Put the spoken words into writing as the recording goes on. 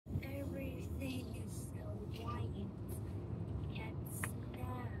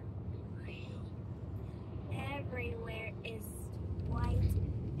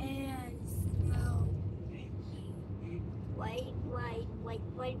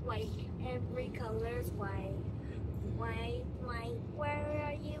white, white. Every color's white. White, white, where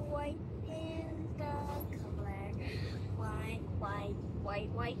are you? White in the color. White, white, white,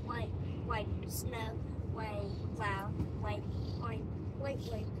 white, white, white snow, white cloud, white, white, white,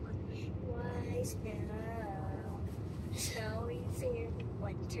 white, white snow. Snow is here,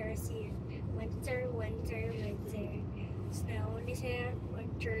 winter's here. Winter, winter, winter. Snow is here,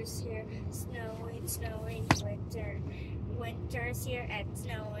 winter's here. Snowing, snowing, winter. Winter's here and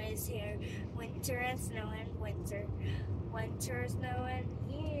snow is here. Winter and snow and winter. Winter, snow and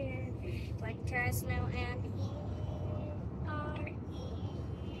here. Winter, snow and here are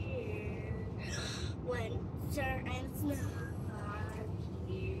here. Winter and snow are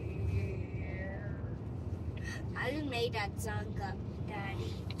here. I just made that song up,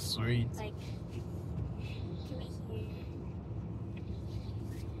 Daddy. Sweet. Like, give me here.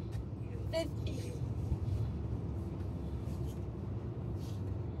 50.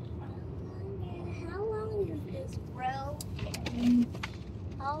 How long is this road?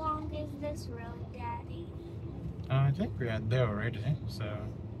 How long is this road, Daddy? I think we are there already, so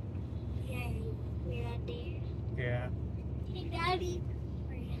Yay, we are there. yeah. Hey, Daddy.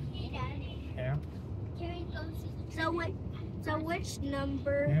 Hey, Daddy. Yeah. Can we go see? So which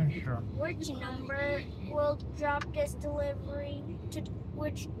number? Yeah, sure. Which number will drop this delivery to?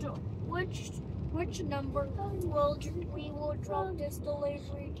 Which number we will drop this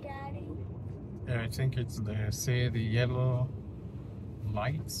delivery, Daddy? Yeah, I think it's the yellow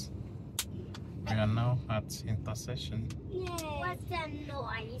lights. We are now at intersection. Yay. What's that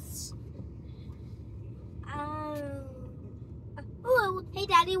noise? Oh, hey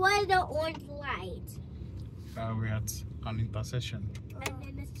Daddy, what is the orange light? We're at an intersection.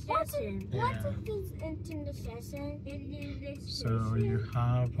 What's Yeah. this intersection? So you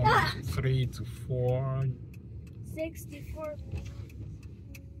have 3 to 4. 64.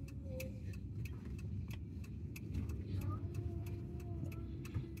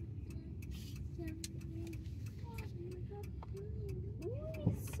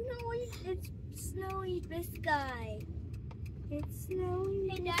 It's snowy Biscay. It's snowy.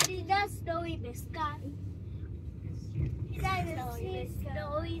 Hey Daddy, that's snowy Biscay. Hey Daddy, that's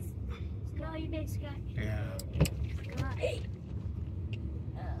snowy Biscay. Yeah.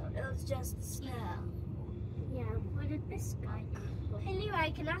 It was just snow. Yeah, what did this guy? Hey Leroy,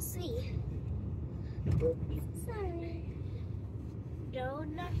 I cannot see. Sorry.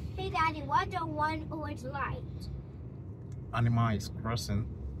 Don't. Hey Daddy, what the one orange light? Animal is crossing.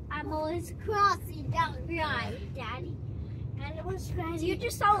 I'm always crossing down right, Daddy. Animals crossing. You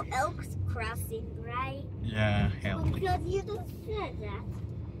just saw elks crossing, right? Yeah, hell. Because you just said that.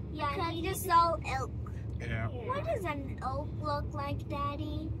 Yeah, because you just saw elk. Yeah. What does an elk look like,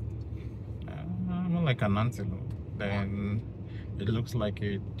 Daddy? More like an antelope. Then it looks like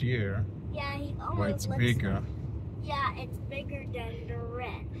a deer, Yeah, he but almost it's looks. bigger. Yeah, it's bigger than the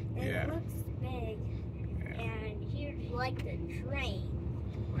red. Yeah. It looks big. Yeah. And here's like the train,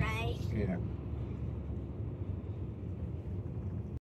 right? Yeah.